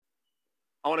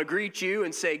I want to greet you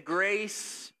and say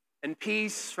grace and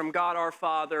peace from God our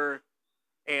Father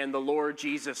and the Lord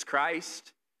Jesus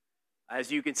Christ.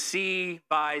 As you can see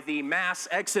by the mass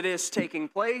exodus taking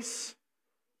place,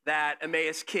 that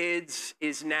Emmaus Kids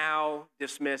is now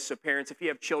dismissed. So parents, if you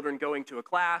have children going to a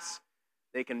class,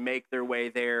 they can make their way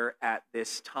there at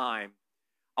this time.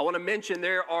 I want to mention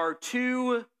there are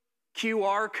 2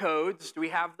 QR codes. Do we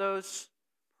have those?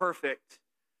 Perfect.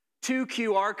 2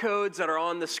 QR codes that are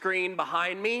on the screen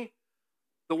behind me.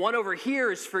 The one over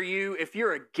here is for you. If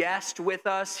you're a guest with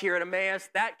us here at Emmaus,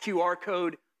 that QR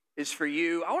code is for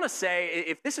you. I want to say,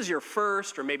 if this is your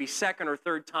first or maybe second or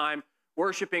third time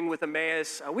worshiping with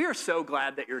Emmaus, we are so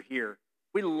glad that you're here.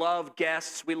 We love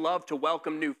guests. We love to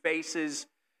welcome new faces.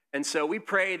 And so we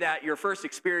pray that your first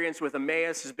experience with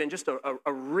Emmaus has been just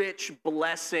a rich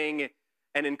blessing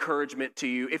and encouragement to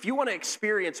you. If you want to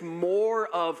experience more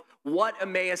of what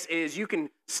Emmaus is, you can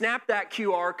snap that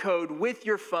QR code with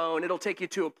your phone. It'll take you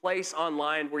to a place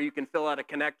online where you can fill out a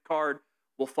Connect card.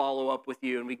 We'll follow up with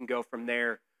you and we can go from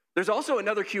there. There's also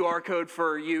another QR code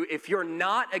for you if you're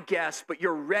not a guest, but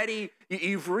you're ready,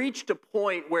 you've reached a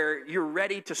point where you're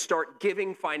ready to start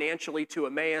giving financially to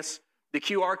Emmaus. The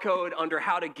QR code under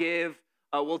how to give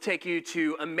will take you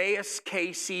to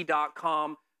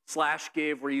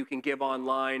emmauskc.com/give where you can give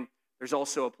online. There's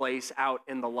also a place out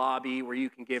in the lobby where you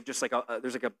can give, just like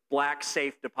there's like a black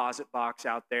safe deposit box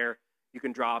out there. You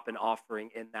can drop an offering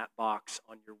in that box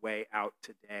on your way out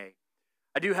today.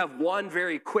 I do have one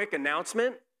very quick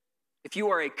announcement. If you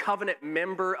are a covenant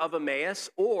member of Emmaus,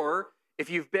 or if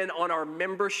you've been on our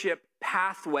membership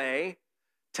pathway,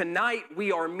 tonight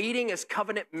we are meeting as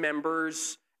covenant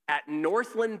members at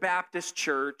Northland Baptist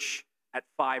Church at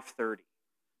 5:30.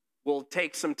 We'll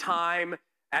take some time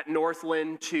at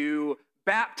Northland to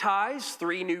baptize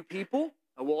 3 new people.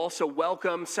 We'll also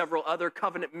welcome several other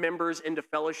covenant members into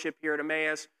fellowship here at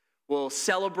Emmaus. We'll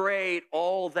celebrate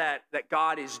all that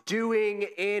God is doing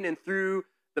in and through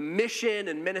the mission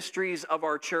and ministries of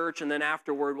our church. And then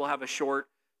afterward, we'll have a short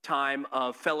time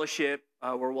of fellowship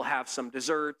where we'll have some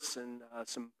desserts and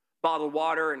some bottled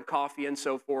water and coffee and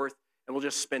so forth. And we'll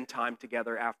just spend time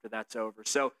together after that's over.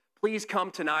 So please come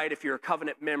tonight if you're a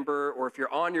covenant member or if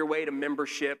you're on your way to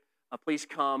membership. Please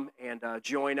come and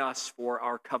join us for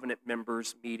our covenant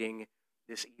members meeting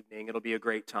this evening. It'll be a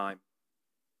great time.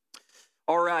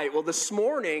 All right, well, this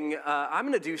morning I'm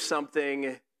going to do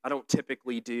something I don't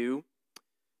typically do.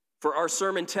 For our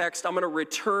sermon text, I'm going to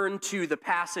return to the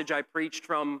passage I preached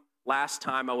from last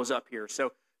time I was up here.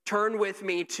 So turn with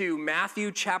me to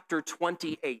Matthew chapter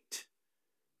 28.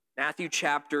 Matthew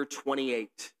chapter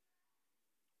 28.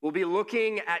 We'll be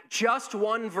looking at just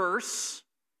one verse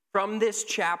from this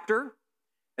chapter,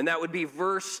 and that would be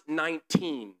verse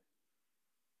 19.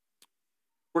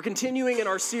 We're continuing in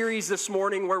our series this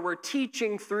morning where we're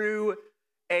teaching through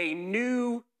a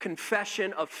new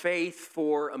confession of faith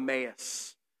for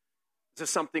Emmaus. This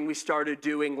is something we started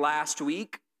doing last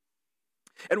week.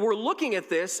 And we're looking at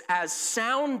this as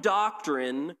sound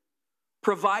doctrine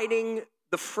providing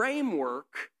the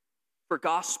framework for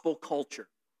gospel culture.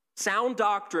 Sound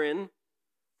doctrine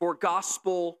for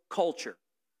gospel culture.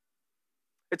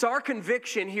 It's our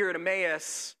conviction here at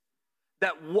Emmaus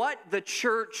that what the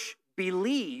church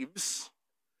believes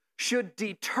should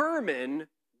determine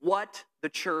what the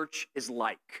church is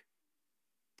like.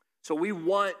 So we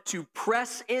want to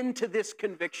press into this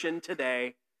conviction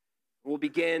today. We'll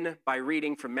begin by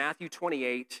reading from Matthew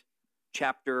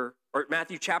chapter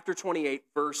 28,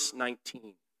 verse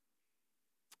 19.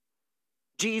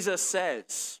 Jesus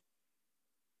says,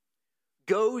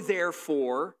 "Go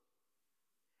therefore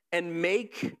and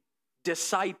make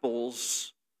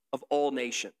disciples of all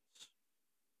nations,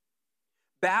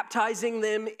 baptizing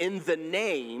them in the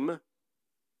name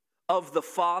of the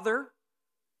Father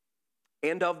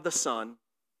and of the Son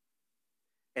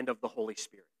and of the Holy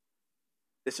Spirit."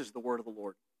 This is the word of the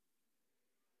Lord.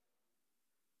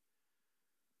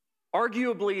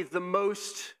 Arguably the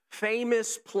most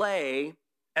famous play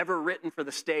ever written for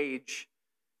the stage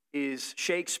is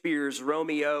Shakespeare's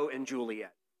Romeo and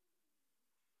Juliet.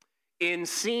 In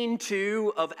scene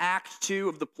 2 of Act 2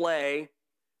 of the play,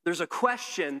 there's a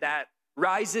question that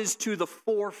rises to the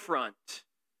forefront.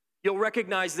 You'll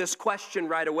recognize this question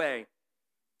right away.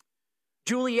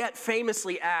 Juliet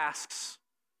famously asks,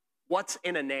 "What's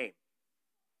in a name?"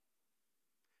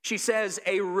 She says,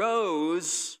 "A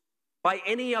rose by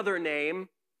any other name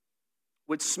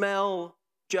would smell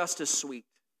just as sweet."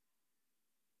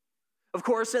 Of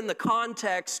course, in the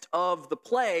context of the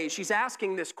play, she's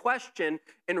asking this question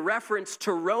in reference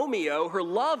to Romeo, her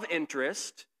love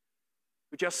interest,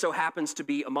 who just so happens to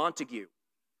be a Montague.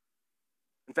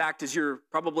 In fact, as you're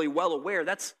probably well aware,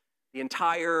 that's the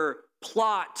entire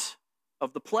plot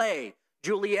of the play.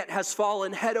 Juliet has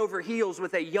fallen head over heels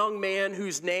with a young man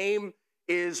whose name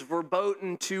is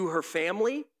verboten to her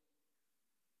family.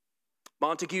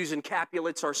 Montagues and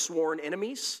Capulets are sworn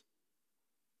enemies.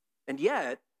 And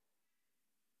yet,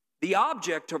 the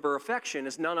object of her affection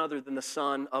is none other than the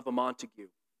son of a Montague.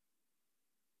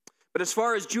 But as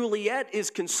far as Juliet is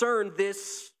concerned,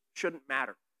 this shouldn't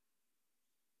matter.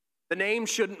 The name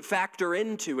shouldn't factor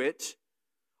into it.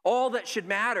 All that should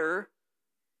matter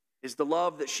is the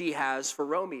love that she has for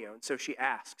Romeo. And so she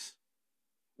asks,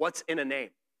 what's in a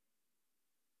name?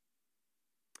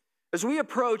 As we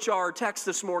approach our text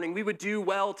this morning, we would do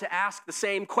well to ask the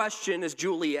same question as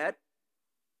Juliet.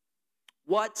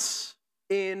 What's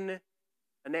in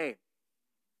a name?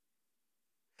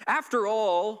 After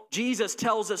all, Jesus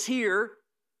tells us here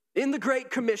in the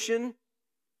Great Commission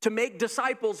to make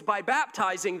disciples by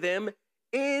baptizing them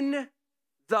in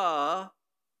the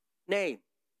name.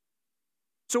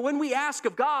 So when we ask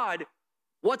of God,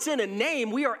 what's in a name,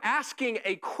 we are asking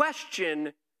a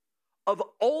question of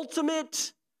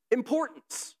ultimate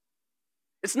importance.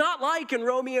 It's not like in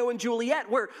Romeo and Juliet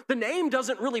where the name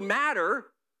doesn't really matter.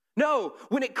 No,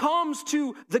 when it comes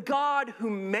to the God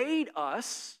who made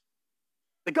us,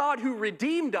 the God who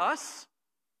redeemed us,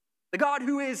 the God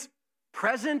who is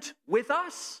present with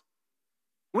us,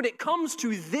 when it comes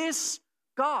to this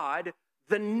God,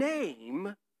 the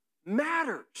name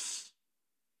matters.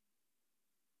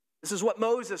 This is what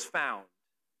Moses found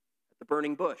at the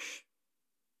burning bush.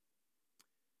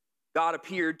 God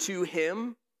appeared to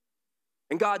him,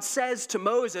 and God says to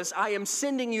Moses, I am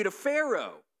sending you to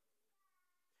Pharaoh,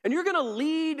 and you're going to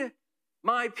lead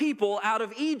my people out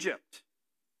of Egypt.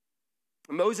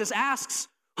 And Moses asks,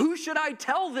 who should I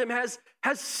tell them has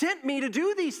sent me to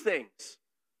do these things?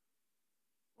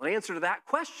 Well, in answer to that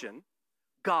question,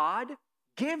 God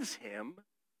gives him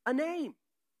a name.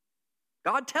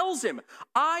 God tells him,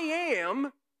 I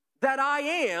am that I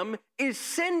am is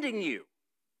sending you.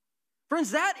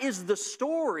 Friends, that is the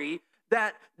story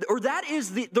that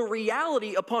is the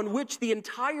reality upon which the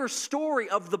entire story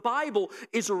of the Bible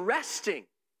is resting.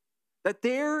 That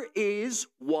there is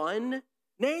one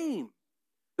name.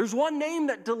 There's one name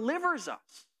that delivers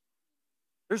us.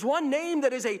 There's one name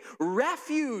that is a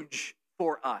refuge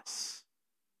for us.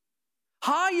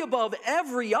 High above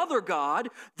every other God,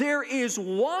 there is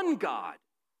one God,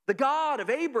 the God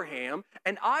of Abraham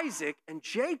and Isaac and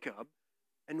Jacob,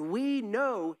 and we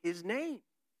know his name.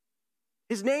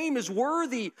 His name is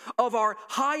worthy of our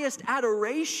highest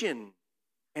adoration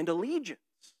and allegiance.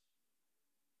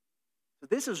 So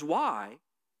this is why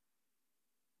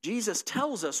Jesus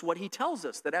tells us what he tells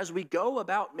us, that as we go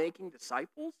about making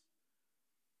disciples,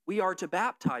 we are to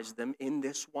baptize them in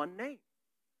this one name.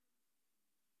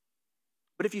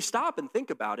 But if you stop and think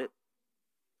about it,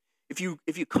 if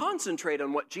you concentrate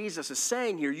on what Jesus is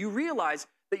saying here, you realize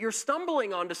that you're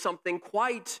stumbling onto something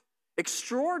quite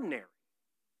extraordinary.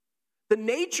 The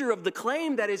nature of the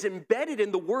claim that is embedded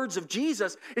in the words of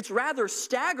Jesus, it's rather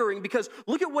staggering because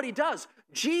look at what he does.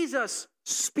 Jesus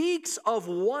speaks of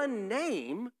one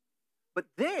name, but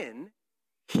then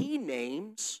he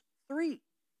names three.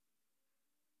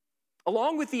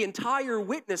 Along with the entire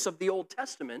witness of the Old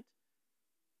Testament,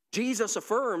 Jesus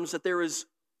affirms that there is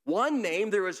one name,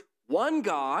 there is one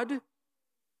God,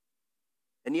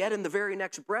 and yet in the very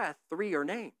next breath, three are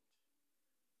named.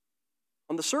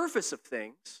 On the surface of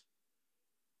things,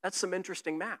 that's some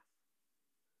interesting math.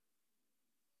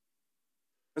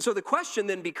 And so the question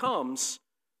then becomes,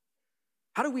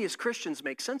 how do we as Christians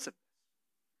make sense of this?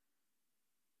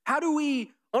 How do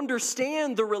we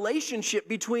understand the relationship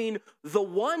between the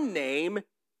one name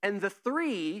and the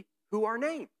three who are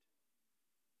named?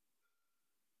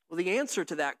 Well, the answer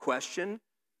to that question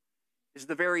is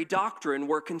the very doctrine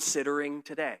we're considering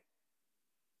today,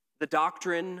 the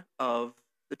doctrine of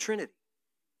the Trinity.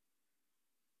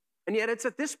 And yet it's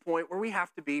at this point where we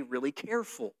have to be really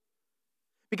careful.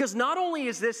 Because not only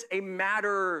is this a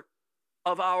matter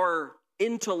of our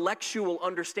intellectual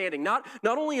understanding, not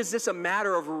only is this a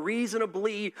matter of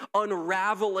reasonably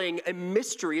unraveling a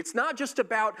mystery, it's not just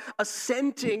about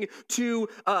assenting to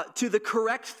the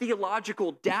correct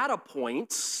theological data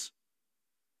points.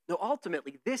 No,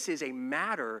 ultimately, this is a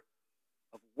matter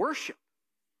of worship.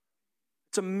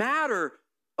 It's a matter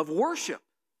of worship.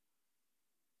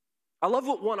 I love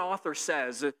what one author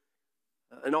says.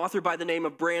 An author by the name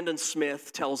of Brandon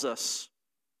Smith tells us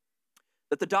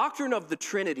that the doctrine of the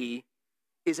Trinity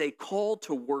is a call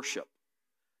to worship,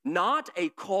 not a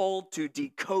call to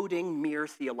decoding mere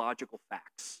theological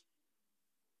facts.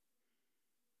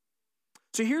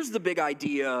 So here's the big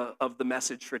idea of the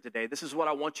message for today. This is what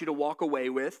I want you to walk away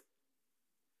with.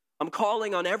 I'm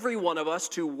calling on every one of us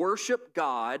to worship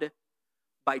God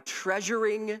by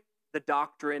treasuring the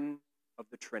doctrine of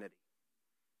the Trinity.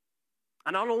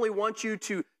 I not only want you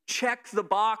to check the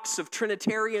box of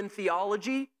Trinitarian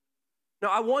theology, no,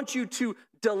 I want you to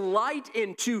delight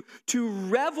in, to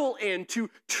revel in, to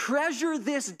treasure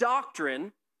this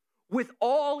doctrine with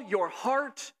all your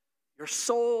heart, your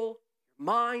soul, your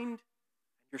mind,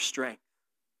 your strength.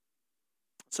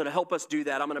 So to help us do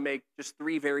that, I'm going to make just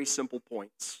 3 very simple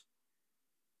points.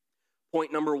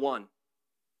 Point number 1,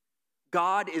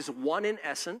 God is one in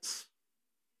essence.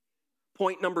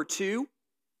 Point number 2,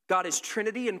 God is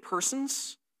Trinity in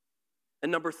persons.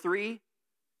 And number 3,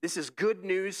 this is good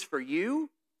news for you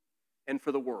and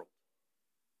for the world.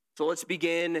 So let's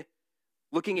begin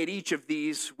looking at each of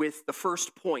these with the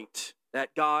first point, that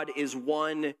God is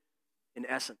one in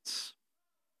essence.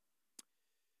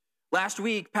 Last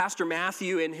week, Pastor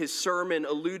Matthew in his sermon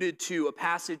alluded to a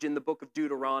passage in the book of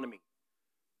Deuteronomy.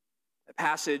 The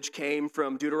passage came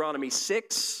from Deuteronomy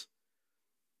 6.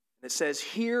 And it says,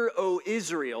 "Hear, O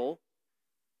Israel,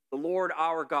 the Lord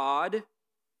our God,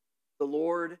 the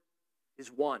Lord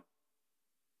is one."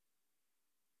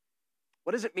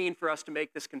 What does it mean for us to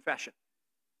make this confession?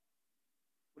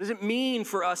 What does it mean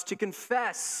for us to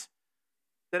confess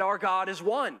that our God is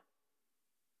one?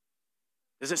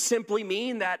 Does it simply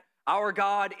mean that our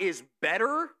God is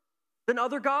better than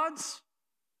other gods?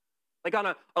 Like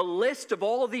on a list of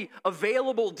all of the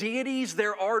available deities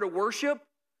there are to worship,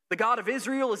 the God of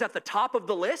Israel is at the top of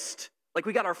the list? Like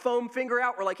we got our foam finger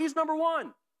out, we're like, he's number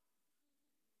 1.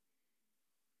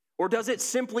 Or does it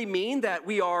simply mean that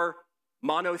we are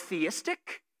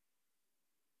monotheistic?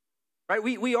 Right?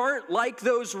 We aren't like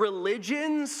those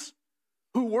religions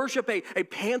who worship a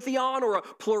pantheon or a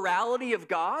plurality of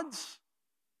gods?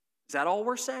 Is that all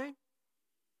we're saying?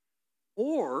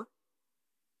 Or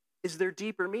is there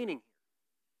deeper meaning here?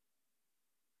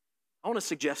 I want to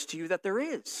suggest to you that there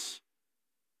is.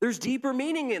 There's deeper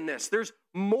meaning in this. There's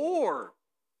more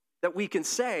that we can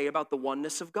say about the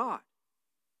oneness of God.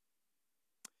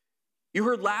 You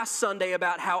heard last Sunday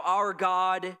about how our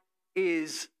God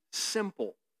is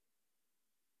simple.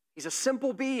 He's a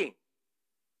simple being.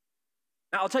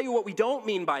 Now, I'll tell you what we don't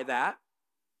mean by that.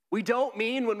 We don't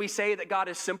mean when we say that God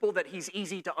is simple that he's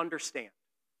easy to understand.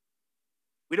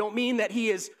 We don't mean that he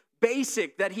is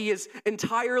basic, that he is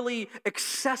entirely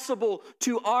accessible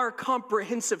to our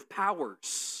comprehensive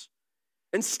powers.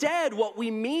 Instead, what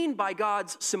we mean by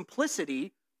God's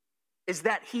simplicity is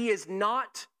that he is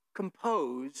not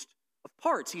composed of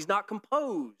parts. He's not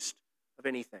composed of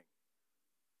anything.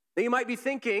 Now, you might be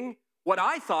thinking what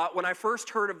I thought when I first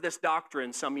heard of this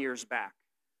doctrine some years back.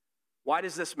 Why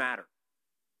does this matter?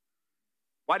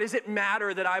 Why does it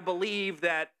matter that I believe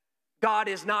that God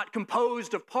is not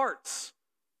composed of parts?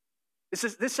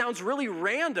 This sounds really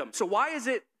random. So why is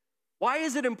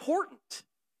it important?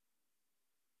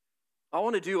 I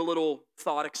want to do a little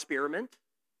thought experiment.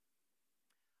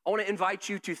 I want to invite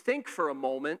you to think for a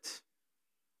moment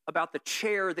about the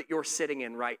chair that you're sitting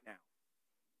in right now.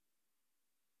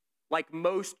 Like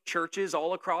most churches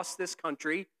all across this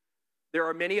country, there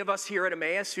are many of us here at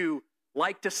Emmaus who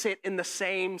like to sit in the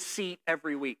same seat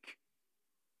every week.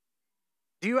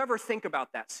 Do you ever think about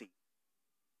that seat?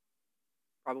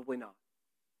 Probably not.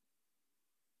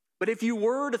 But if you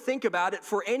were to think about it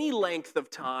for any length of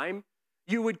time,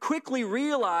 you would quickly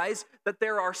realize that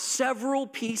there are several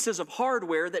pieces of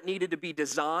hardware that needed to be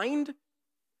designed,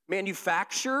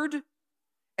 manufactured,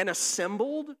 and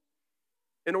assembled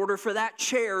in order for that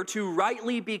chair to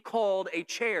rightly be called a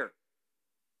chair.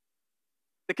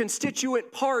 The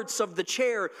constituent parts of the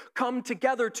chair come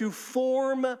together to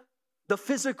form the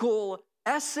physical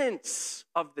essence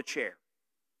of the chair.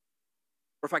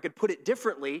 Or if I could put it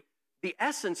differently, the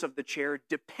essence of the chair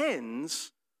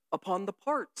depends upon the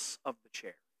parts of the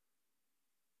chair.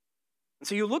 And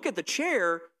so you look at the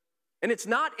chair, and it's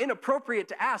not inappropriate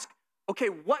to ask, okay,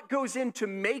 what goes into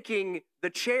making the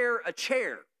chair a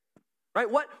chair? Right?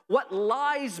 What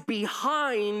lies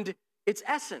behind its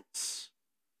essence?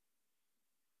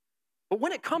 But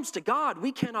when it comes to God,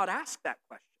 we cannot ask that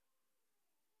question.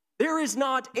 There is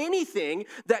not anything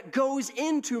that goes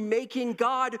into making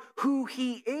God who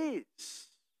he is.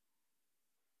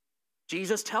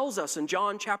 Jesus tells us in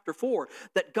John chapter 4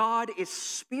 that God is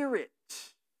spirit.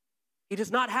 He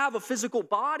does not have a physical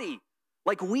body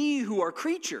like we who are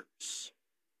creatures.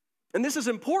 And this is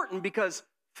important because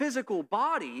physical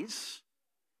bodies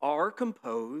are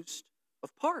composed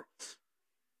of parts,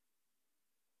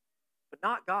 but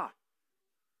not God.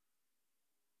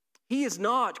 He is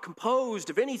not composed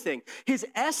of anything. His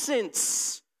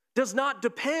essence does not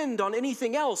depend on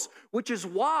anything else, which is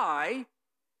why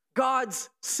God's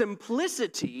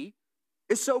simplicity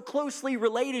is so closely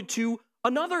related to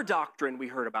another doctrine we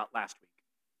heard about last week.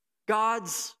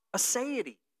 God's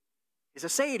aseity. His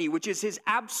aseity, which is his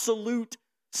absolute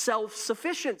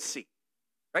self-sufficiency.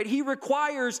 Right? He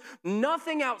requires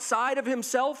nothing outside of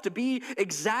himself to be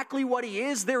exactly what he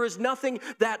is. There is nothing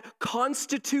that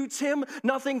constitutes him,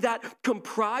 nothing that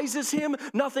comprises him,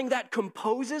 nothing that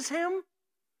composes him.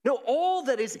 No, all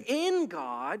that is in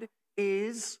God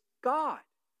is God.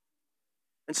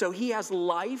 And so he has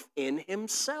life in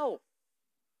himself.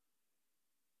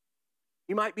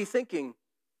 You might be thinking,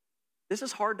 this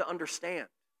is hard to understand.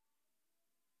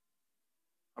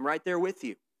 I'm right there with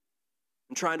you.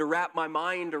 I'm trying to wrap my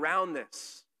mind around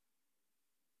this.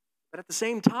 But at the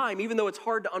same time, even though it's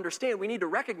hard to understand, we need to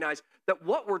recognize that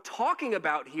what we're talking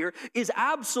about here is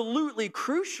absolutely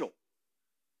crucial.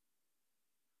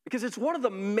 Because it's one of the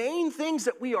main things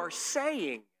that we are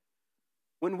saying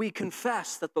when we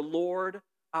confess that the Lord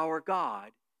our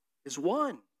God is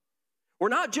one. We're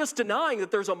not just denying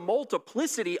that there's a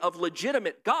multiplicity of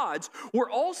legitimate gods. We're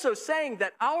also saying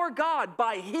that our God,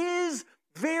 by his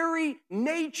very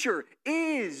nature,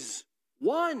 is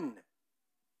one.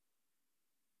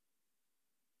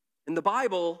 And the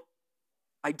Bible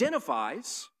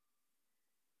identifies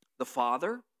the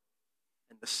Father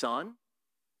and the Son and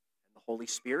the Holy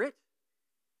Spirit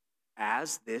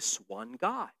as this one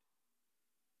God.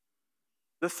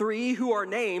 The three who are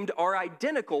named are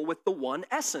identical with the one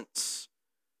essence.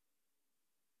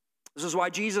 This is why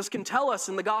Jesus can tell us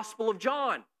in the Gospel of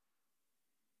John,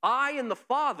 I and the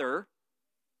Father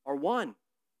are one.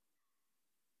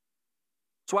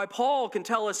 That's why Paul can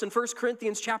tell us in 1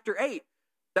 Corinthians chapter 8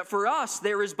 that for us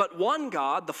there is but one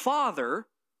God, the Father,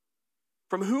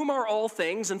 from whom are all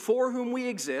things and for whom we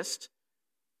exist,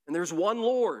 and there's one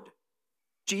Lord,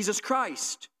 Jesus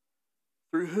Christ,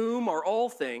 through whom are all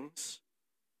things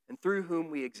and through whom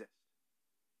we exist.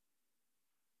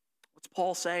 What's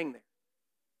Paul saying there?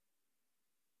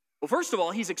 Well, first of all,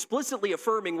 he's explicitly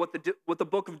affirming what the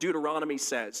book of Deuteronomy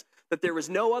says, that there is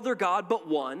no other God but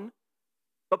one.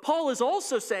 But Paul is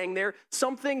also saying there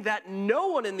something that no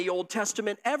one in the Old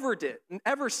Testament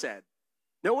ever said.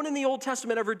 No one in the Old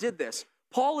Testament ever did this.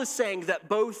 Paul is saying that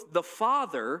both the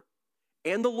Father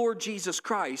and the Lord Jesus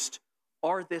Christ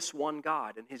are this one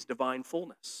God in his divine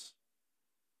fullness.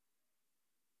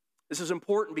 This is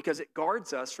important because it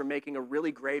guards us from making a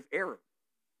really grave error.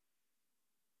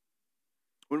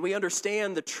 When we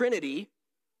understand the Trinity,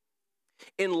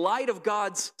 in light of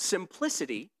God's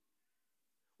simplicity,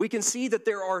 we can see that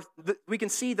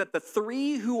the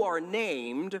three who are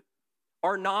named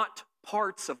are not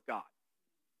parts of God.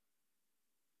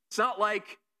 It's not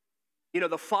like,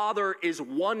 the Father is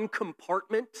one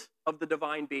compartment of the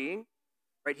divine being,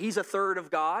 right? He's a third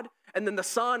of God. And then the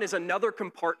Son is another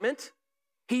compartment.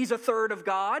 He's a third of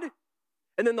God.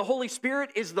 And then the Holy Spirit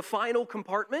is the final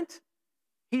compartment.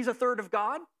 He's a third of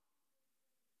God.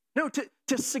 No,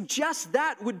 to suggest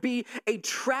that would be a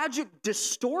tragic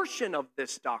distortion of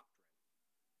this doctrine.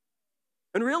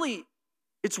 And really,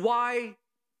 it's why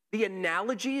the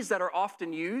analogies that are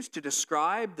often used to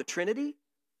describe the Trinity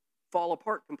fall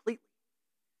apart completely.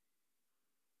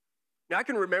 Now, I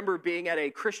can remember being at a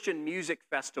Christian music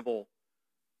festival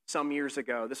some years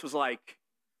ago. This was like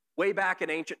way back in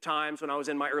ancient times when I was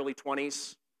in my early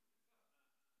 20s.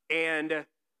 And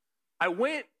I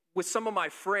went with some of my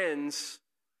friends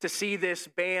to see this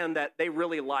band that they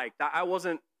really liked. I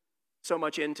wasn't so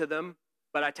much into them,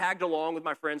 but I tagged along with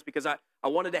my friends because I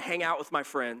wanted to hang out with my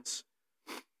friends.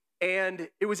 And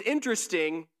it was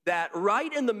interesting that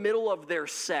right in the middle of their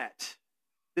set,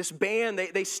 this band,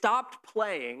 they stopped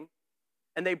playing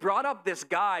and they brought up this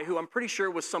guy who I'm pretty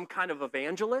sure was some kind of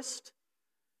evangelist.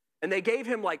 And they gave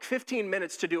him like 15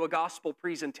 minutes to do a gospel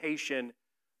presentation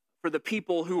for the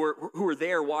people who were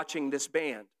there watching this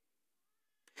band.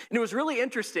 And it was really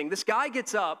interesting. This guy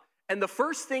gets up, and the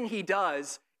first thing he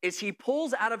does is he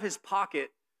pulls out of his pocket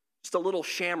just a little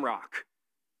shamrock.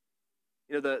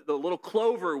 The little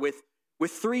clover with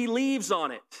 3 leaves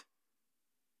on it.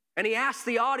 And he asks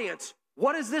the audience,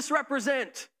 what does this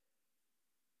represent?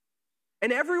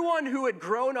 And everyone who had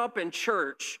grown up in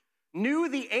church knew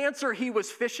the answer he was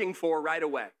fishing for right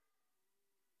away.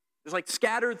 It was like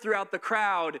scattered throughout the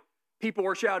crowd, people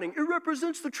were shouting, it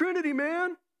represents the Trinity,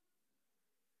 man.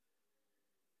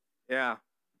 Yeah.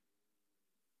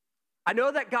 I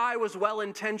know that guy was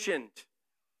well-intentioned.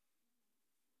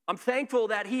 I'm thankful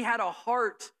that he had a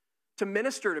heart to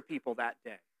minister to people that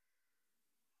day.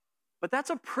 But that's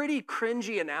a pretty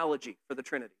cringy analogy for the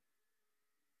Trinity.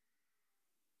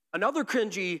 Another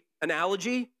cringy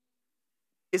analogy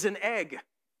is an egg.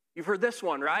 You've heard this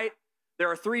one, right? There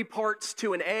are 3 parts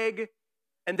to an egg,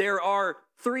 and there are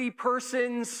 3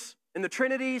 persons in the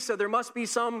Trinity, so there must be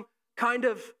some kind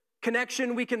of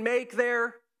connection we can make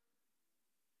there.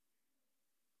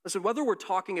 Listen, whether we're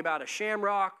talking about a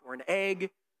shamrock or an egg,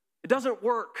 it doesn't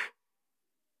work.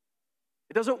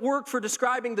 It doesn't work for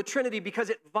describing the Trinity because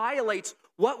it violates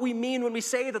what we mean when we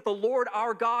say that the Lord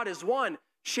our God is one.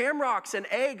 Shamrocks and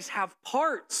eggs have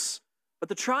parts, but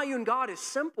the triune God is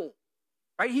simple,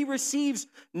 right? He receives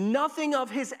nothing of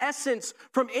his essence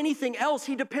from anything else.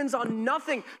 He depends on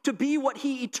nothing to be what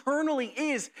he eternally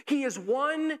is. He is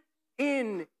one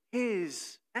in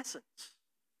his essence.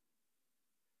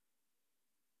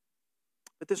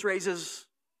 But this raises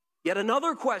yet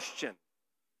another question.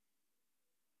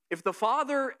 If the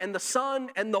Father and the Son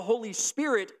and the Holy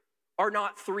Spirit are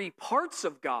not 3 parts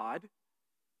of God,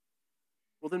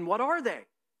 well, then what are they?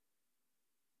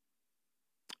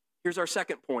 Here's our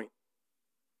second point.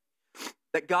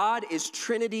 That God is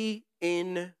Trinity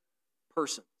in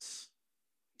persons.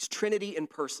 He's Trinity in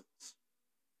persons.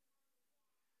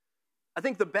 I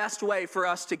think the best way for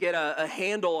us to get a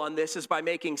handle on this is by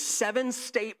making 7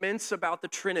 statements about the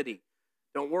Trinity.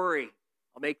 Don't worry,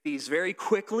 I'll make these very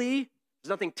quickly. There's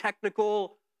nothing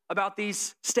technical about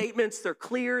these statements. They're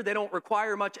clear. They don't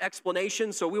require much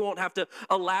explanation, so we won't have to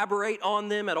elaborate on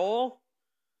them at all.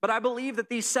 But I believe that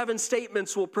these 7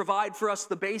 statements will provide for us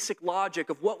the basic logic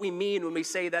of what we mean when we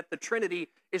say that the Trinity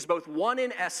is both one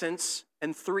in essence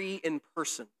and 3 in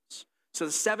persons. So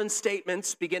the 7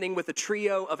 statements, beginning with a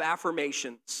trio of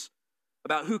affirmations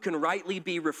about who can rightly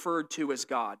be referred to as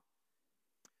God.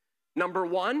 Number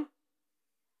 1,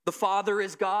 the Father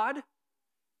is God.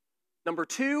 Number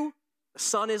 2, the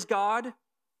Son is God.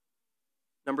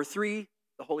 Number 3,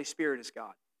 the Holy Spirit is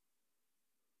God.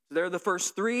 So there are the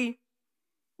first 3.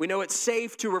 We know it's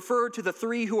safe to refer to the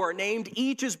 3 who are named,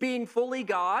 each as being fully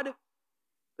God.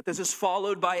 But this is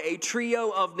followed by a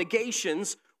trio of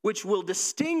negations which will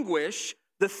distinguish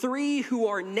the 3 who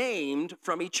are named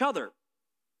from each other.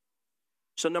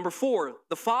 So number 4,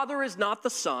 the Father is not the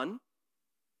Son.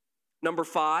 Number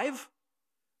 5,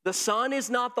 the Son is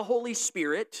not the Holy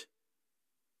Spirit.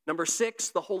 Number 6,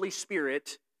 the Holy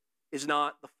Spirit is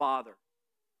not the Father.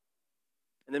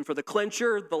 And then for the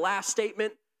clincher, the last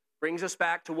statement brings us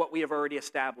back to what we have already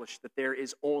established, that there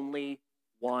is only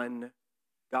one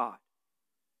God.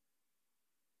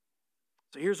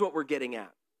 So here's what we're getting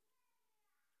at.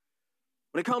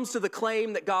 When it comes to the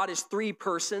claim that God is 3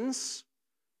 persons,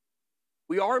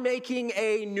 we are making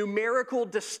a numerical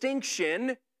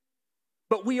distinction,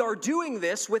 but we are doing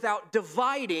this without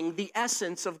dividing the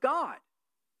essence of God.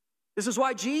 This is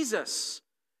why Jesus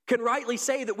can rightly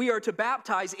say that we are to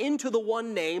baptize into the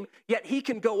one name, yet he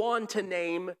can go on to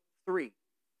name 3.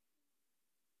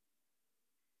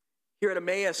 Here at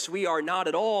Emmaus, we are not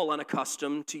at all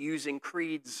unaccustomed to using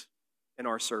creeds in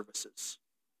our services.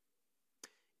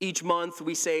 Each month,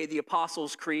 we say the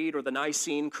Apostles' Creed or the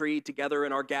Nicene Creed together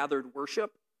in our gathered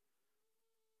worship.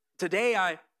 Today,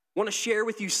 I want to share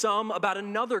with you some about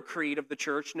another creed of the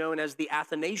church known as the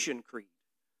Athanasian Creed.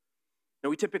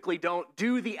 Now, we typically don't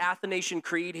do the Athanasian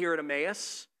Creed here at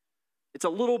Emmaus. It's a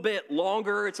little bit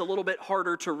longer. It's a little bit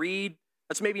harder to read.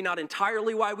 That's maybe not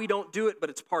entirely why we don't do it, but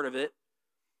it's part of it.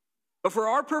 But for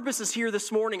our purposes here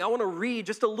this morning, I want to read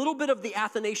just a little bit of the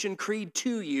Athanasian Creed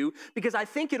to you because I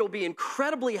think it'll be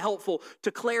incredibly helpful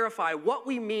to clarify what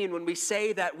we mean when we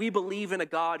say that we believe in a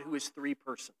God who is 3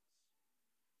 persons.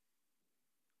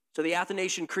 So the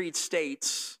Athanasian Creed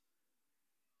states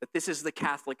that this is the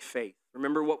Catholic faith.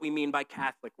 Remember what we mean by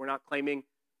Catholic. We're not claiming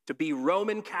to be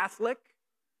Roman Catholic.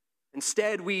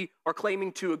 Instead, we are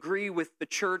claiming to agree with the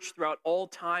church throughout all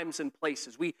times and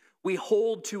places. We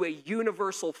hold to a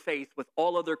universal faith with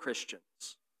all other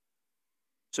Christians.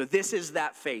 So this is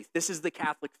that faith. This is the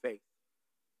Catholic faith.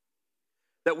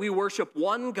 That we worship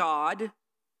one God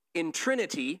in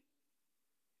Trinity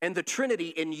and the Trinity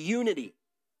in unity,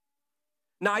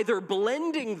 neither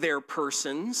blending their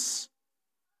persons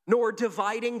nor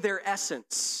dividing their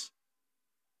essence.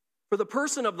 For the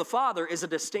person of the Father is a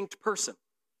distinct person.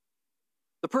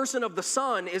 The person of the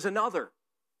Son is another,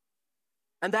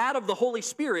 and that of the Holy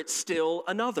Spirit still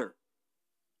another.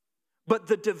 But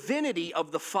the divinity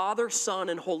of the Father, Son,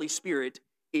 and Holy Spirit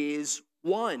is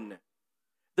one.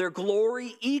 Their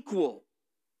glory equal,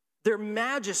 their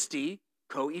majesty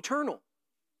co-eternal.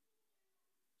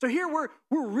 So here we're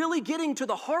really getting to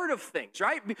the heart of things,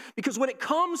 right? Because when it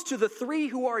comes to the 3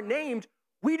 who are named,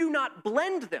 we do not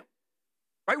blend them.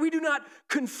 Right? We do not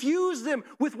confuse them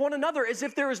with one another as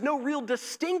if there is no real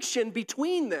distinction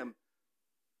between them.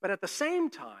 But at the same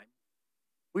time,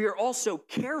 we are also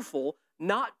careful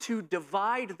not to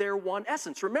divide their one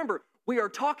essence. Remember, we are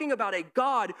talking about a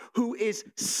God who is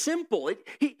simple.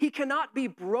 He cannot be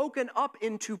broken up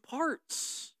into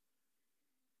parts.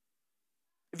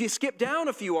 If you skip down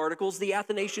a few articles, the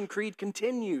Athanasian Creed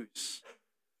continues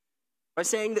by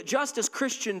saying that just as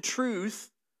Christian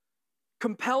truth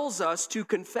compels us to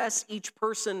confess each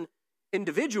person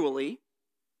individually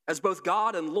as both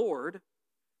God and Lord,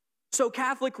 so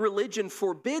Catholic religion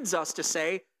forbids us to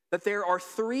say that there are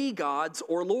three gods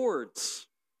or lords.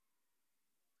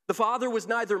 The Father was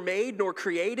neither made nor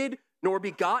created nor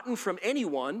begotten from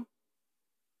anyone.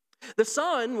 The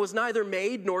Son was neither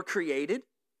made nor created.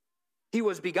 He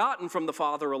was begotten from the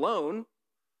Father alone.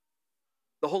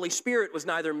 The Holy Spirit was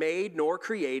neither made nor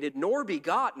created nor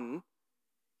begotten.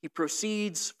 He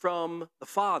proceeds from the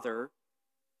Father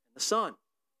and the Son.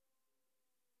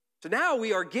 So now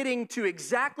we are getting to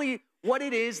exactly what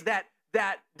it is that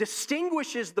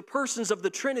distinguishes the persons of the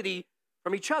Trinity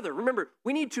from each other. Remember,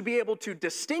 we need to be able to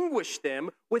distinguish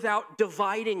them without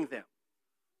dividing them.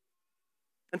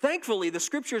 And thankfully, the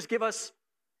Scriptures give us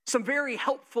some very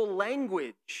helpful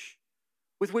language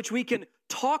with which we can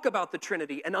talk about the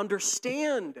Trinity and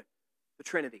understand the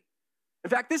Trinity. In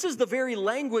fact, this is the very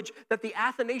language that the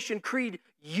Athanasian Creed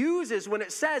uses when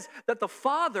it says that the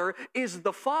Father is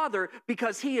the Father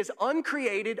because he is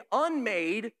uncreated,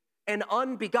 unmade, and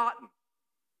unbegotten.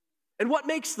 And what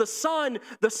makes the Son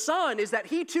is that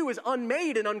he too is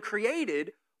unmade and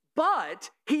uncreated,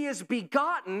 but he is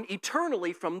begotten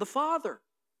eternally from the Father.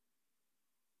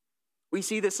 We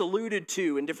see this alluded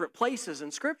to in different places in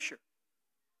Scripture.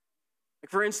 Like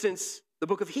for instance, the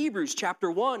book of Hebrews,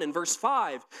 chapter 1 and verse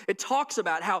 5, it talks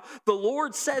about how the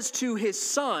Lord says to his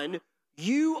Son,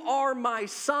 "You are my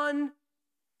Son,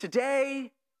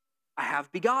 today I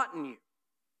have begotten you."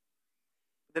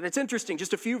 Then it's interesting,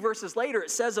 just a few verses later,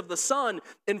 it says of the Son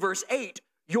in verse 8,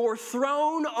 "Your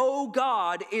throne, O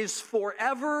God, is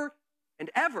forever and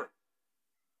ever."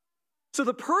 So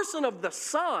the person of the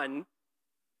Son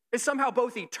is somehow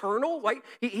both eternal, right?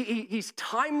 He's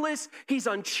timeless, he's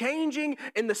unchanging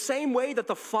in the same way that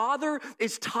the Father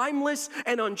is timeless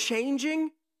and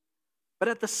unchanging. But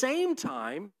at the same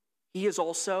time, he is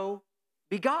also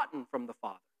begotten from the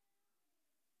Father.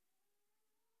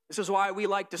 This is why we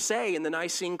like to say in the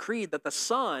Nicene Creed that the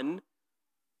Son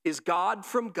is God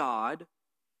from God,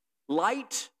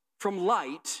 light from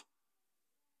light,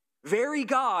 very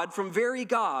God from very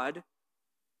God,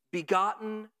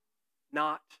 begotten,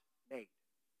 not made.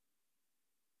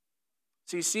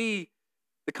 So you see,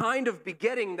 the kind of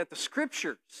begetting that the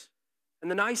Scriptures and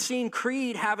the Nicene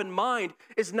Creed have in mind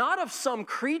is not of some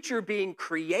creature being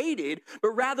created, but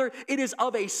rather it is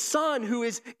of a Son who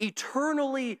is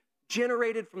eternally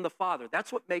generated from the Father.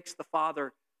 That's what makes the Father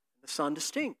and the Son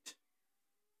distinct.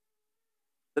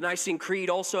 The Nicene Creed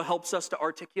also helps us to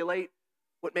articulate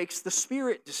what makes the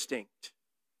Spirit distinct.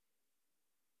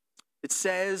 It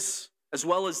says, as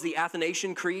well as the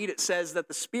Athanasian Creed, it says that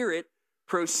the Spirit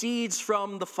proceeds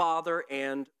from the Father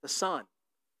and the Son.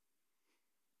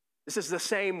 This is the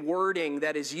same wording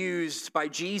that is used by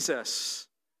Jesus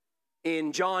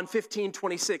in John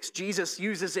 15:26. Jesus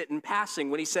uses it in passing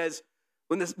when he says,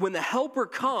 when the Helper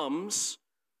comes,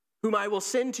 whom I will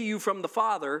send to you from the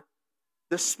Father,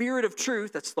 the Spirit of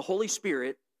truth, that's the Holy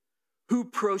Spirit, who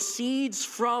proceeds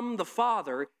from the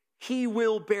Father, he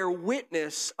will bear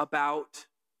witness about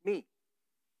me.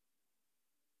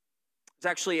 It's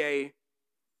actually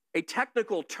a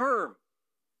technical term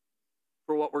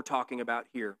for what we're talking about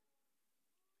here.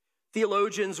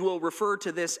 Theologians will refer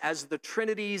to this as the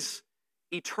Trinity's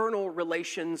eternal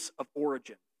relations of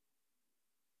origin.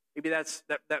 Maybe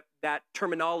that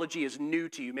terminology is new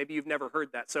to you. Maybe you've never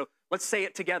heard that. So let's say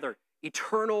it together.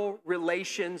 Eternal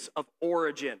relations of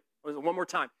origin. One more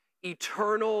time.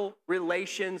 Eternal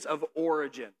relations of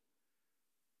origin.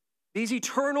 These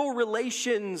eternal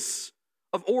relations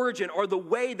of origin are the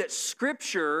way that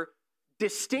Scripture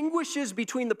distinguishes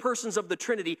between the persons of the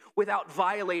Trinity without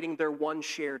violating their one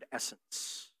shared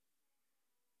essence.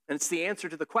 And it's the answer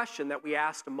to the question that we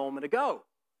asked a moment ago.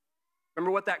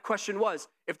 Remember what that question was?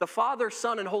 If the Father,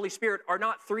 Son, and Holy Spirit are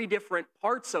not three different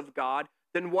parts of God,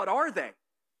 then what are they?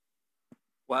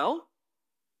 Well,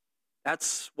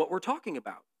 that's what we're talking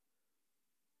about.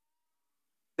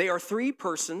 They are three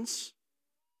persons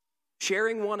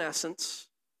sharing one essence,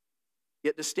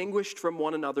 yet distinguished from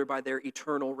one another by their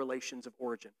eternal relations of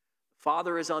origin. The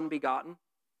Father is unbegotten.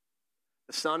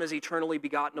 The Son is eternally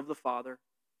begotten of the Father.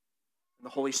 And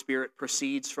the Holy Spirit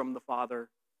proceeds from the Father and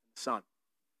the Son.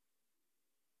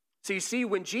 So you see,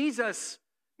 when Jesus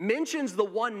mentions the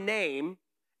one name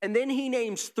and then he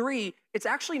names three, it's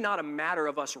actually not a matter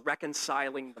of us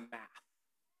reconciling the math.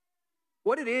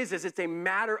 What it is it's a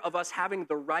matter of us having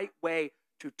the right way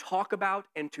to talk about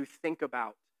and to think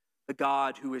about the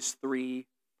God who is three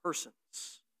persons.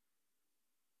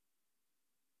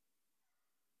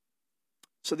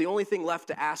 So the only thing left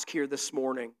to ask here this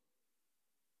morning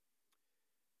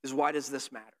is, why does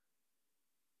this matter?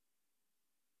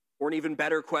 Or an even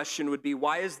better question would be,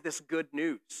 why is this good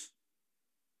news?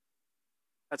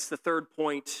 That's the third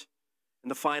point and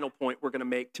the final point we're going to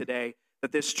make today,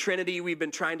 that this Trinity we've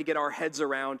been trying to get our heads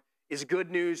around is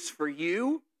good news for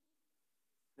you.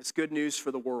 It's good news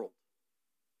for the world.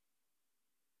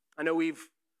 I know we've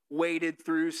waded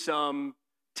through some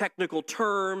technical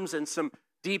terms and some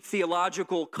deep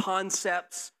theological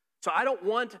concepts, so I don't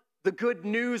want the good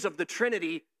news of the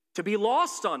Trinity to be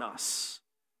lost on us.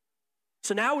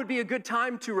 So now would be a good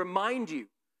time to remind you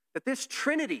that this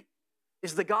Trinity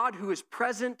is the God who is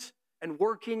present and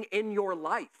working in your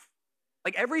life.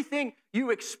 Like everything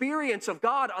you experience of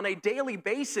God on a daily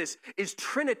basis is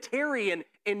Trinitarian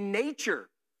in nature.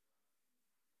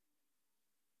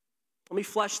 Let me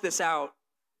flesh this out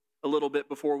a little bit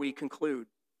before we conclude.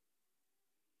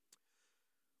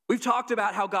 We've talked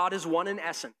about how God is one in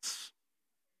essence.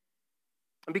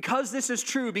 And because this is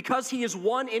true, because he is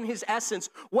one in his essence,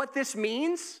 what this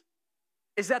means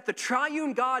is that the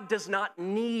triune God does not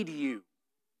need you.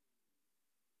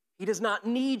 He does not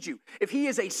need you. If he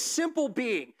is a simple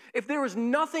being, if there is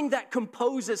nothing that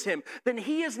composes him, then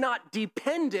he is not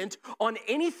dependent on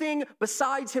anything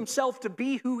besides himself to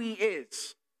be who he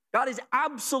is. God is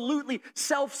absolutely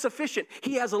self-sufficient.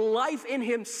 He has life in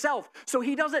himself, so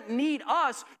he doesn't need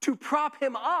us to prop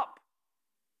him up.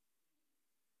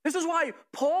 This is why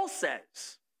Paul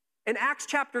says in Acts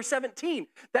chapter 17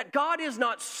 that God is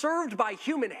not served by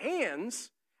human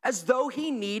hands as though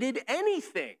he needed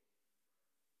anything.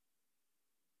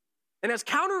 And as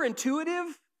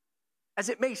counterintuitive as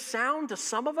it may sound to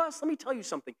some of us, let me tell you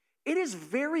something. It is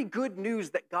very good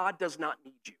news that God does not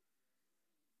need you.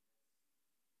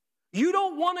 You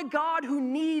don't want a God who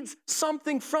needs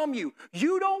something from you.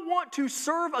 You don't want to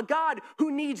serve a God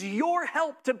who needs your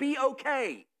help to be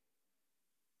okay.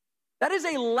 That is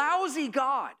a lousy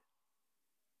God.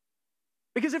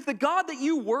 Because if the God that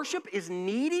you worship is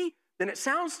needy, then it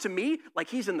sounds to me like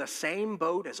he's in the same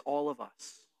boat as all of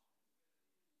us.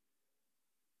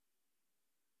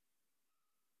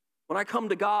 When I come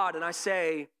to God and I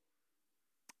say,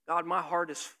 God, my heart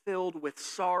is filled with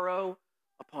sorrow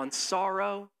upon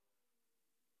sorrow,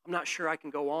 I'm not sure I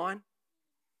can go on.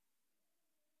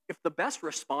 If the best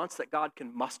response that God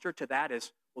can muster to that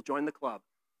is, well, join the club,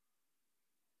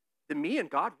 then me and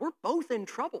God, we're both in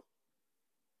trouble.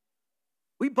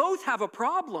 We both have a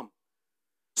problem.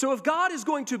 So if God is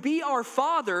going to be our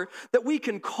Father that we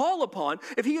can call upon,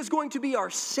 if he is going to be our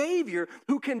Savior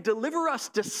who can deliver us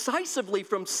decisively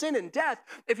from sin and death,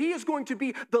 if he is going to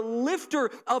be the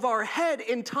lifter of our head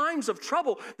in times of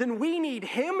trouble, then we need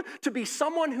him to be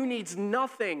someone who needs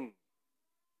nothing.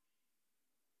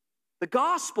 The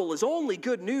gospel is only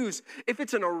good news if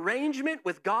it's an arrangement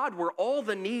with God where all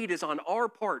the need is on our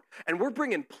part and we're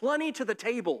bringing plenty to the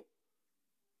table.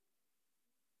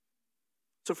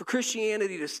 So for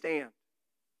Christianity to stand,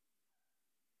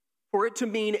 for it to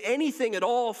mean anything at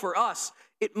all for us,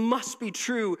 it must be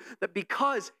true that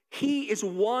because he is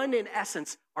one in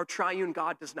essence, our triune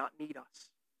God does not need us.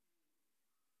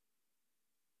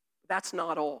 That's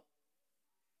not all.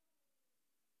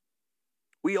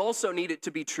 We also need it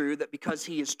to be true that because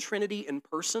he is Trinity in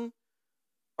person,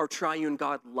 our triune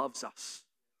God loves us.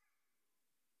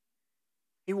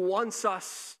 He wants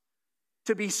us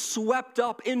to be swept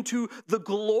up into the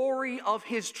glory of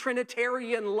his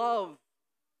Trinitarian love.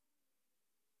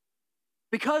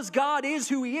 Because God is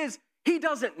who he is, he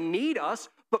doesn't need us,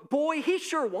 but boy, he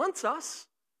sure wants us.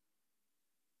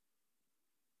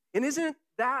 And isn't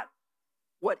that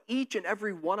what each and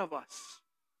every one of us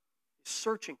is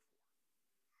searching for?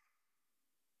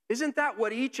 Isn't that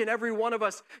what each and every one of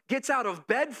us gets out of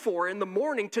bed for in the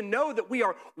morning, to know that we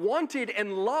are wanted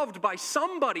and loved by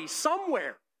somebody,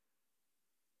 somewhere?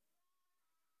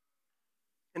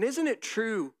 And isn't it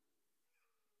true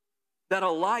that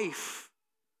a life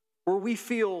where we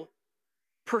feel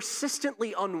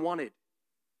persistently unwanted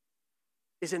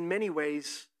is in many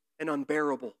ways an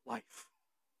unbearable life?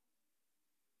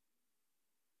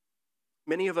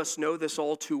 Many of us know this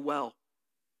all too well.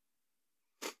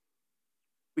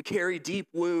 We carry deep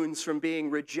wounds from being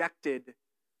rejected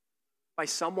by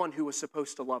someone who was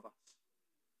supposed to love us.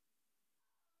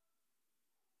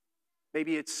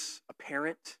 Maybe it's a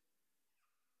parent,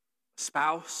 a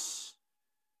spouse,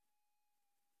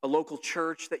 a local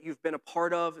church that you've been a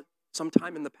part of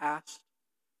sometime in the past.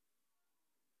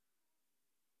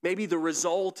 Maybe the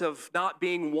result of not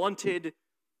being wanted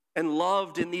and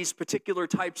loved in these particular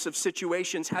types of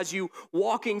situations has you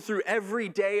walking through every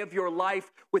day of your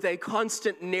life with a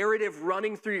constant narrative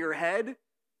running through your head.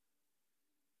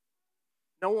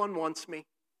 No one wants me.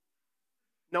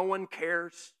 No one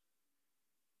cares.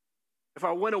 If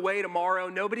I went away tomorrow,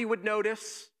 nobody would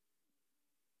notice.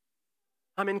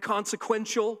 I'm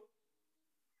inconsequential.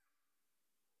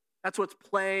 That's what's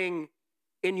playing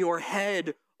in your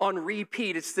head on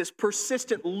repeat. It's this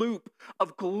persistent loop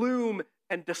of gloom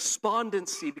and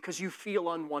despondency because you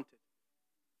feel unwanted.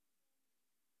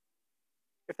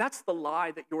 If that's the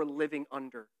lie that you're living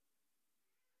under,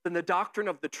 then the doctrine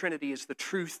of the Trinity is the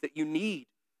truth that you need.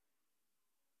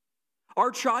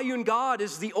 Our triune God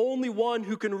is the only one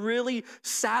who can really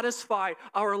satisfy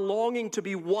our longing to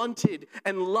be wanted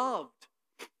and loved.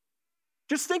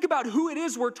 Just think about who it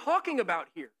is we're talking about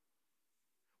here.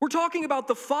 We're talking about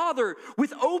the Father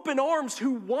with open arms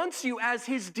who wants you as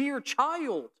his dear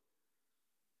child.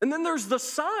 And then there's the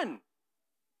Son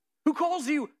who calls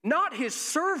you not his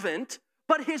servant,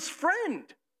 but his friend.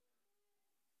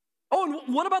 Oh,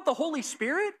 and what about the Holy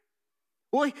Spirit?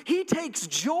 Well, he takes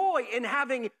joy in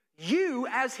having you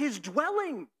as his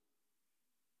dwelling.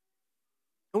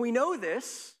 And we know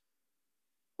this.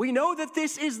 We know that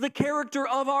this is the character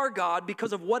of our God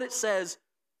because of what it says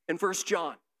in 1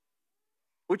 John,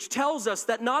 which tells us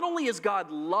that not only is God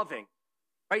loving,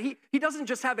 right? He doesn't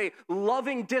just have a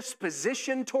loving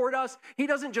disposition toward us. He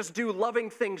doesn't just do loving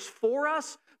things for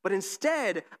us, but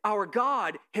instead, our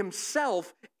God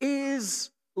himself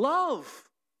is love.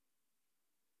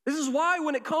 This is why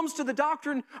when it comes to the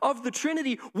doctrine of the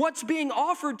Trinity, what's being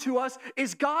offered to us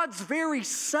is God's very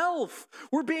self.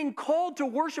 We're being called to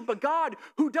worship a God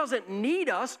who doesn't need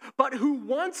us, but who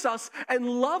wants us and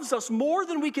loves us more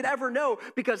than we could ever know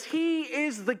because he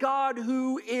is the God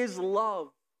who is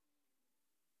love.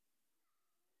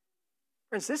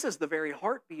 Friends, this is the very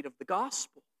heartbeat of the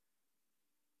gospel.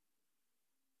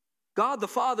 God the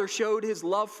Father showed his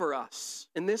love for us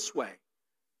in this way,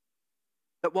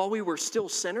 that while we were still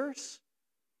sinners,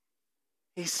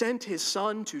 he sent his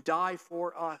Son to die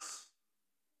for us.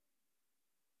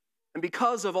 And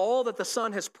because of all that the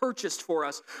Son has purchased for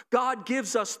us, God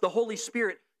gives us the Holy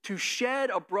Spirit to shed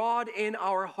abroad in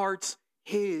our hearts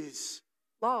his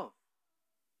love.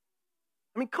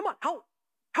 I mean, come on,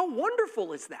 how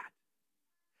wonderful is that?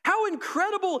 How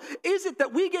incredible is it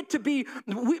that we get to be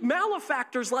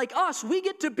malefactors like us? We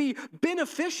get to be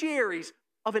beneficiaries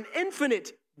of an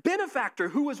infinite benefactor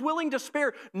who was willing to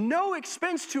spare no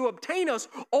expense to obtain us,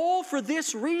 all for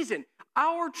this reason.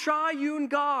 Our triune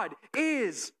God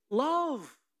is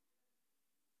love.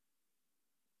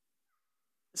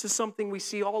 This is something we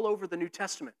see all over the New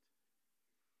Testament.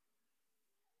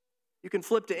 You can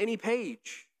flip to any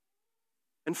page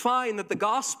and find that the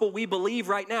gospel we believe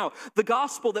right now, the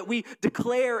gospel that we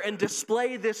declare and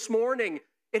display this morning,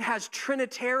 it has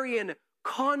Trinitarian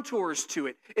contours to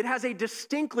it. It has a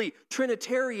distinctly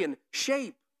Trinitarian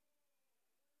shape.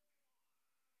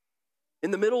 In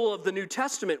the middle of the New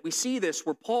Testament, we see this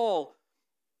where Paul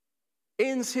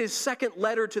ends his second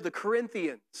letter to the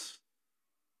Corinthians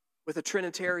with a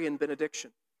Trinitarian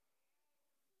benediction.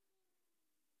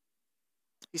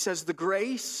 He says, "The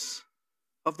grace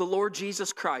of the Lord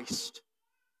Jesus Christ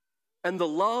and the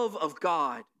love of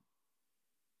God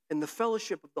and the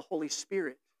fellowship of the Holy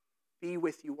Spirit be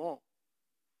with you all."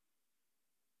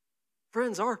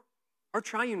 Friends, our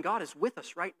triune God is with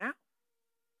us right now.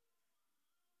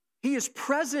 He is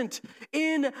present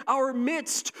in our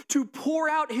midst to pour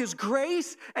out his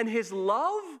grace and his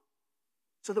love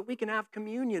so that we can have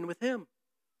communion with him.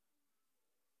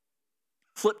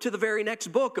 Flip to the very next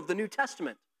book of the New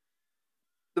Testament,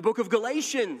 the book of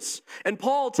Galatians. And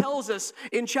Paul tells us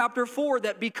in chapter 4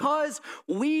 that because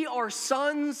we are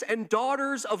sons and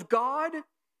daughters of God,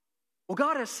 well,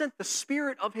 God has sent the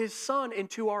Spirit of his Son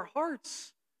into our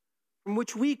hearts, from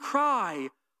which we cry,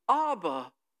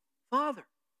 Abba, Father.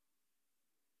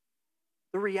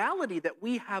 The reality that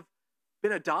we have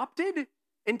been adopted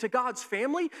into God's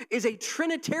family is a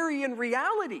Trinitarian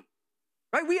reality,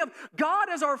 right? We have God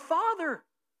as our Father.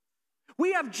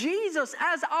 We have Jesus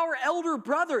as our elder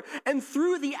brother, and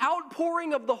through the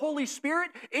outpouring of the Holy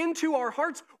Spirit into our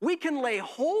hearts, we can lay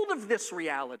hold of this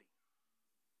reality.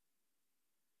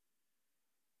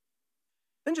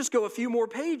 Then just go a few more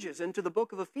pages into the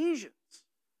book of Ephesians.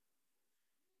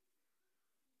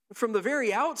 From the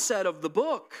very outset of the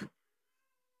book,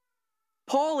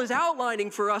 Paul is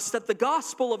outlining for us that the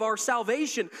gospel of our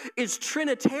salvation is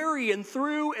Trinitarian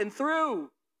through and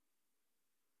through.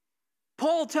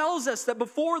 Paul tells us that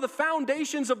before the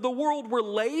foundations of the world were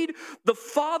laid, the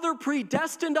Father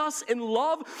predestined us in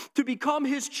love to become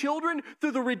his children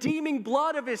through the redeeming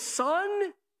blood of his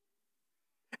Son.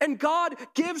 And God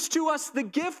gives to us the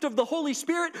gift of the Holy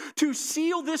Spirit to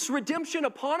seal this redemption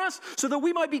upon us so that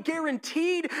we might be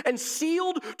guaranteed and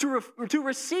sealed to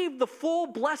receive the full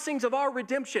blessings of our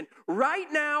redemption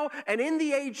right now and in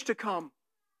the age to come.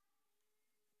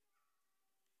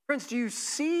 Friends, do you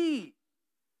see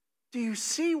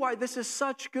why this is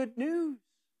such good news?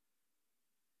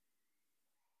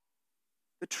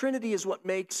 The Trinity is what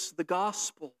makes the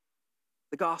gospel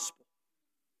the gospel.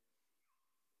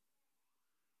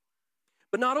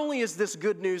 But not only is this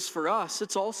good news for us,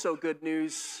 it's also good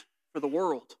news for the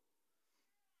world.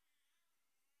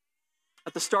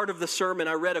 At the start of the sermon,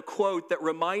 I read a quote that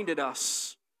reminded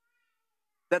us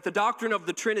that the doctrine of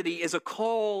the Trinity is a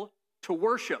call to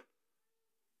worship.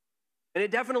 And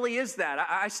it definitely is that.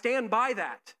 I stand by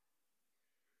that.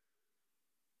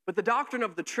 But the doctrine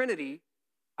of the Trinity,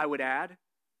 I would add,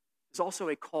 is also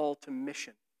a call to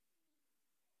mission.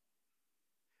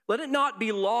 Let it not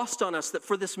be lost on us that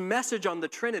for this message on the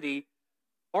Trinity,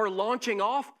 our launching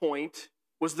off point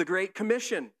was the Great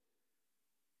Commission.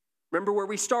 Remember where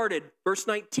we started. Verse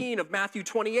 19 of Matthew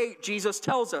 28, Jesus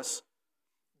tells us,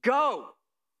 go.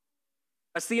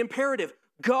 That's the imperative.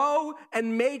 Go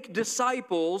and make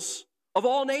disciples of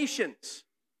all nations,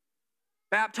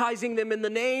 baptizing them in the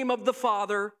name of the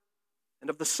Father and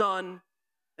of the Son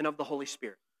and of the Holy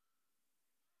Spirit.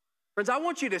 Friends, I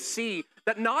want you to see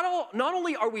that not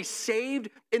only are we saved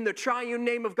in the triune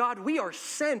name of God, we are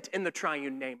sent in the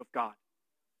triune name of God.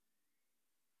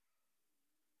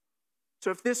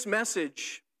 So if this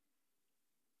message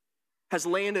has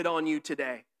landed on you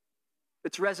today, if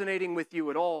it's resonating with you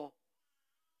at all,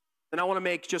 then I want to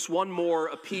make just one more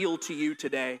appeal to you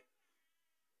today.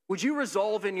 Would you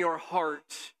resolve in your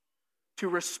heart to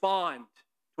respond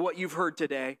to what you've heard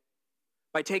today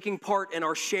by taking part in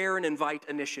our Share and Invite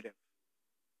initiative?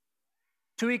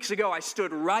 2 weeks ago, I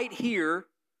stood right here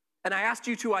and I asked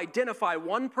you to identify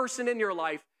one person in your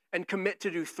life and commit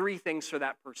to do 3 things for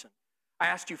that person. I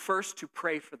asked you first to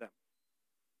pray for them.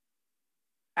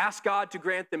 Ask God to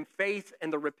grant them faith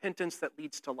and the repentance that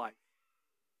leads to life.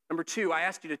 Number 2, I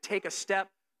asked you to take a step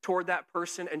toward that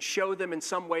person and show them in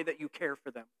some way that you care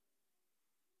for them.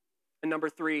 And number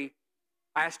 3,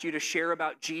 I asked you to share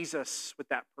about Jesus with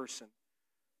that person.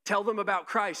 Tell them about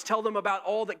Christ. Tell them about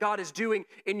all that God is doing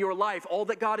in your life, all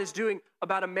that God is doing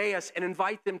about Emmaus, and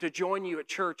invite them to join you at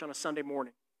church on a Sunday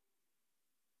morning.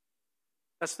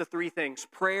 That's the 3 things: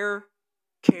 prayer,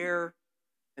 care,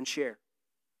 and share.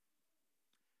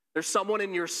 There's someone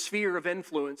in your sphere of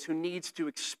influence who needs to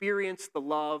experience the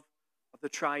love of the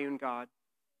triune God,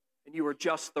 and you are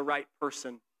just the right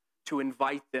person to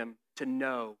invite them to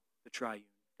know the triune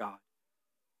God.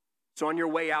 So on your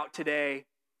way out today,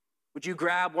 would you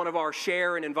grab one of our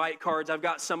Share and Invite cards? I've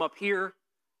got some up here.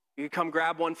 You can come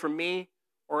grab one from me,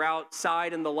 or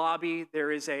outside in the lobby,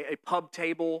 there is a pub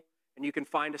table, and you can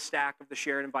find a stack of the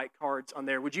Share and Invite cards on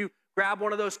there. Would you grab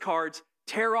one of those cards,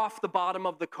 tear off the bottom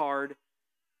of the card,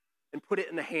 and put it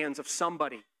in the hands of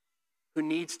somebody who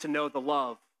needs to know the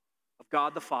love of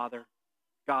God the Father,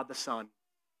 God the Son,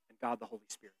 and God the Holy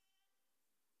Spirit?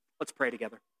 Let's pray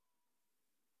together.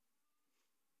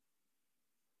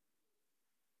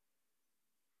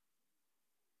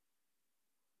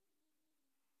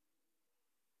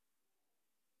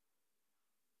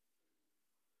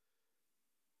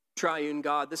 Triune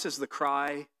God, this is the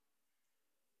cry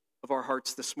of our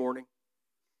hearts this morning.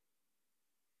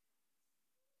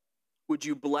 Would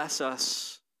you bless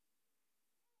us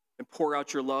and pour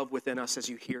out your love within us as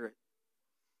you hear it?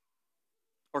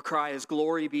 Our cry is,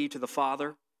 glory be to the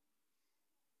Father,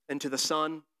 and to the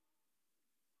Son,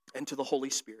 and to the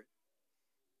Holy Spirit,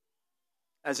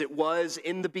 as it was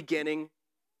in the beginning,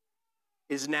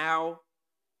 is now,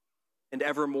 and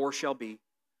evermore shall be,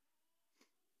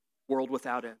 world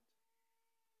without end.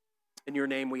 In your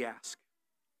name we ask.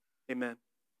 Amen.